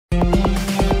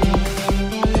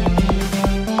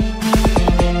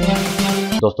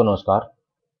दोस्तों नमस्कार।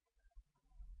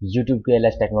 YouTube के L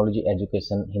S technology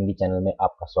education Hindi channel में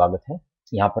आपका स्वागत है।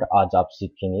 यहाँ पर आज आप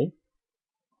सीखेंगे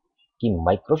कि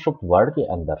माइक्रोसॉफ्ट वर्ड के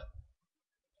अंदर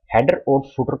हेडर और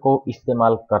फुटर को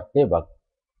इस्तेमाल करते वक्त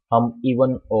हम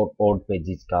इवन और ऑड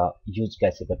पेजेस का यूज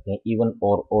कैसे करते हैं, इवन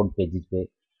और ऑड पेजेस पे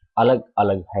अलग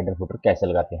अलग हेडर फुटर कैसे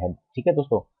लगाते हैं। ठीक है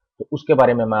दोस्तों, तो उसके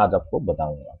बारे में मैं आज आपको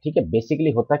बताऊंगा। ठीक है,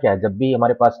 बेसिकली होता क्या है, जब भी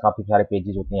हमारे पास काफी सारे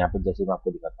पेजेस होते हैं, यहाँ पे जैसे मैं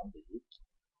आपको दिखाता हूँ, देखिए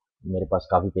मेरे पास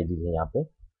काफी पेजेस है यहाँ पे।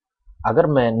 अगर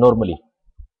मैं नॉर्मली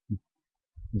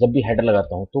जब भी हेडर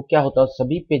लगाता हूँ तो क्या होता है,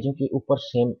 सभी पेजों के ऊपर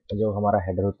सेम जो हमारा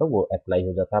हेडर होता है वो अप्लाई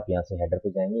हो जाता है। आप यहाँ से हेडर पे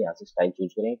जाएंगे, यहाँ से स्टाइल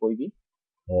चूज करेंगे कोई भी,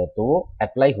 तो वो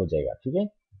अप्लाई हो जाएगा। ठीक है,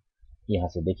 यहाँ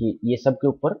से देखिए ये सब के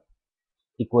ऊपर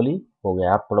इक्वली हो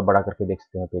गया। आप थोड़ा बड़ा करके देख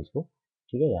सकते हैं पेज को।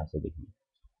 ठीक है, यहाँ से देखिए,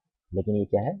 लेकिन ये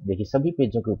क्या है, देखिए सभी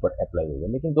पेजों के ऊपर अप्लाई हो गया।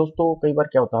 लेकिन दोस्तों कई बार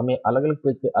क्या होता है, हमें अलग अलग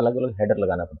पेज पे अलग अलग हेडर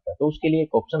लगाना पड़ता है। तो उसके लिए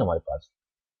एक ऑप्शन हमारे पास,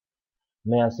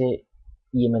 मैं यहाँ से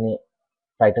ये मैंने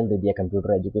टाइटल दे दिया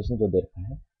कंप्यूटर एजुकेशन जो दे रखा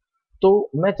है। तो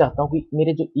मैं चाहता हूं कि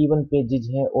मेरे जो इवन पेजेस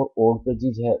हैं और ऑड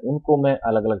पेजेस हैं उनको मैं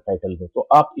अलग अलग टाइटल दूं। तो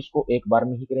आप इसको एक बार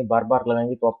में ही करें, बार बार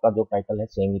लगाएंगे तो आपका जो टाइटल है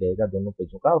सेम ही रहेगा दोनों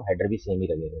पेजों का, और हेडर भी सेम ही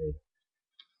रहेगा।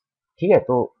 ठीक है,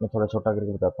 तो मैं थोड़ा छोटा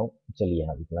करके बताता हूँ। चलिए,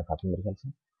 यहाँ इतना काफी मेरे ख्याल से।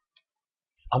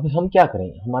 अब हम क्या करें,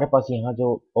 हमारे पास यहाँ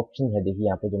जो ऑप्शन है, देखिए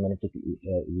यहाँ पे जो मैंने टिक,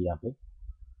 ये यहाँ पे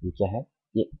ये क्या है,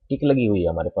 ये टिक लगी हुई है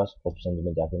हमारे पास ऑप्शन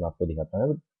में। जाके मैं आपको दिखाता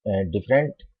हूँ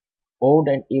different odd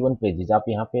and even pages. आप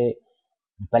यहाँ पे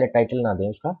पहले टाइटल ना दें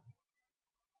उसका,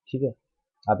 ठीक है,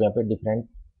 आप यहाँ पे different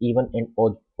even and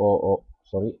odd,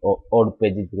 sorry odd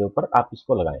pages के ऊपर आप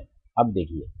इसको लगाएं। अब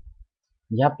देखिए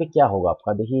यहाँ पे क्या होगा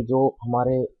आपका, देखिए जो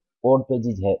हमारे ओड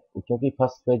पेजेस है, क्योंकि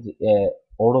फर्स्ट पेज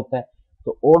ओड होता है,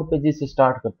 तो ओड पेजेस से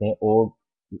स्टार्ट करते हैं। Odd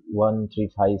 1 3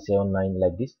 5 7 9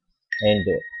 like this, and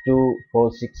 2 4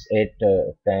 6 8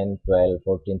 10 12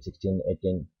 14 16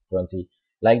 18 20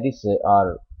 like this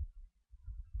are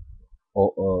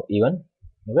even.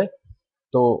 Okay,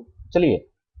 तो चलिए,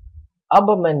 अब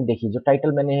मैंने देखिए जो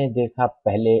टाइटल मैंने देखा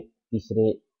पहले,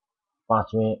 तीसरे,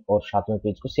 पांचवें और सातवें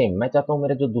पेज को सेम, मैं चाहता हूँ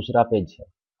मेरा जो दूसरा पेज है,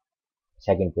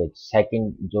 सेकंड पेज,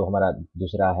 सेकंड जो हमारा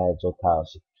दूसरा है, चौथा,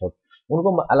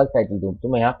 उनको मैं अलग टाइटल दूं। तो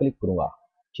मैं यहाँ क्लिक करूंगा।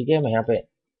 ठीक है, मैं यहाँ पे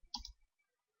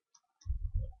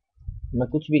मैं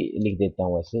कुछ भी लिख देता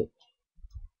हूँ, ऐसे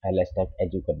एल एस टैग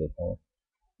एजू कर देता हूँ।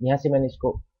 यहाँ से मैंने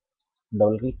इसको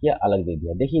डबल क्लिक किया, अलग दे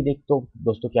दिया। देखिए देख, तो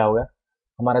दोस्तों क्या होगा,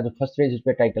 हमारा जो फर्स्ट पेज उस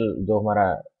पर टाइटल जो हमारा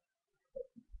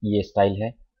ये स्टाइल है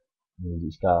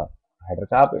इसका, हेडर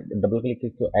का, आप डबल क्लिक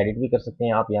करके एडिट भी कर सकते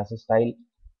हैं। आप यहाँ से स्टाइल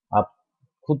आप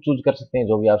खुद चूज कर सकते हैं,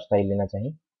 जो भी आप स्टाइल लेना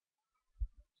चाहें,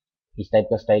 इस टाइप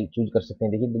का स्टाइल चूज कर सकते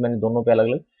हैं। देखिए तो मैंने दोनों पे अलग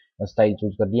अलग स्टाइल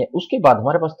चूज कर दिया है। उसके बाद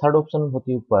हमारे पास थर्ड ऑप्शन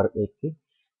होती है ऊपर एक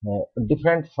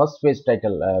डिफरेंट फर्स्ट पेज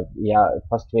टाइटल, या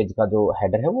फर्स्ट पेज का जो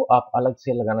हेडर है वो आप अलग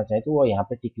से लगाना चाहें तो वो यहाँ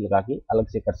पे टिक लगा के अलग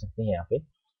से कर सकते हैं। यहाँ पे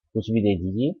कुछ भी दे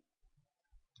दीजिए,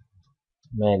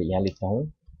 मैं यहाँ लिखता हूँ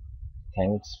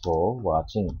थैंक्स फॉर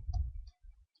वॉचिंग।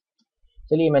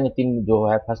 चलिए, मैंने तीन जो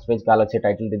है फर्स्ट पेज का अलग से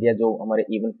टाइटल दे दिया, जो हमारे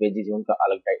इवन पेजेस है उनका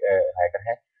अलग हेडर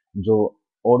है, जो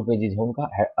ओड पेजेस है उनका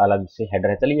अलग से हेडर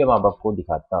है। चलिए मैं अब आपको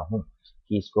दिखाता हूँ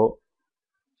कि इसको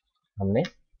हमने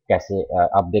कैसे,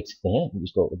 आप देख सकते हैं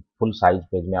इसको फुल साइज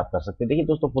पेज में आप कर सकते हैं। देखिए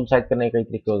दोस्तों, फुल साइज करने के कई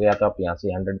तरीके हो गया, तो आप यहाँ से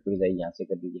 100 पे जाइए, यहाँ से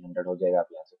कर दीजिए 100 हो जाएगा, आप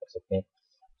यहाँ से कर सकते हैं।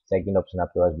 सेकंड ऑप्शन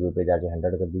आपके पास व्यू पे जाके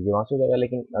 100 कर दीजिए, वहां से हो जाएगा।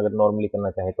 लेकिन अगर नॉर्मली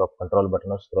करना चाहे तो आप कंट्रोल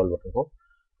बटन और स्क्रॉल बटन को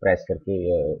प्रेस करके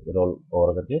रोल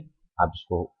ओवर करके आप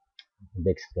इसको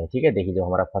देख सकते हैं। ठीक है, देखिए जो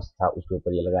हमारा फर्स्ट था उसके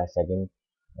ऊपर ये लगा है, सेकंड,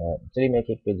 चलिए मैं एक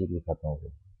एक पेज दिखाता हूँ।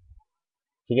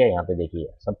 ठीक है, यहाँ पे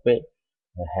देखिए सब पे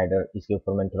हेडर, इसके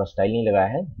ऊपर मैंने थोड़ा स्टाइल नहीं लगाया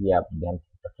है, ये आप ध्यान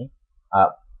रखें,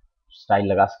 आप स्टाइल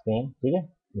लगा सकते हैं। ठीक है,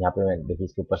 यहाँ पे मैं देखिए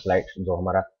इसके ऊपर स्लाइड जो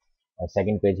हमारा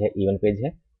सेकंड पेज है, इवन पेज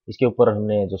है, इसके ऊपर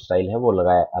हमने जो स्टाइल है वो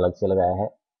लगाया, अलग से लगाया है।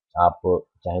 आप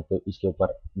चाहे तो इसके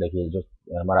ऊपर देखिए जो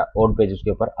हमारा ओड पेज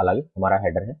उसके ऊपर अलग हमारा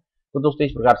हेडर है। तो दोस्तों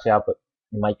इस प्रकार से आप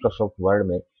माइक्रोसॉफ्ट वर्ड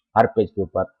में हर पेज के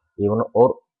ऊपर इवन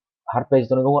और, हर पेज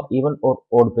तो नहीं कहूँगा, इवन और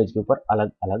ओड पेज के ऊपर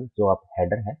अलग अलग जो आप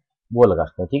हेडर है वो लगा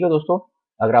सकते हैं। ठीक है दोस्तों,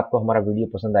 अगर आपको हमारा वीडियो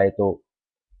पसंद आए तो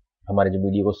हमारे जो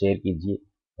वीडियो को शेयर कीजिए।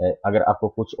 अगर आपको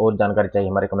कुछ और जानकारी चाहिए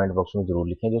हमारे कमेंट बॉक्स में जरूर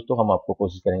लिखें दोस्तों, हम आपको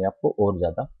कोशिश करेंगे आपको और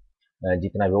ज़्यादा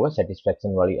जितना भी होगा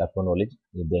सेटिस्फैक्शन वाली आपको नॉलेज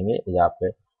देंगे, या आप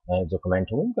जो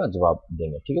कमेंट होंगे उनका जवाब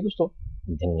देंगे। ठीक है दोस्तों,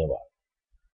 धन्यवाद।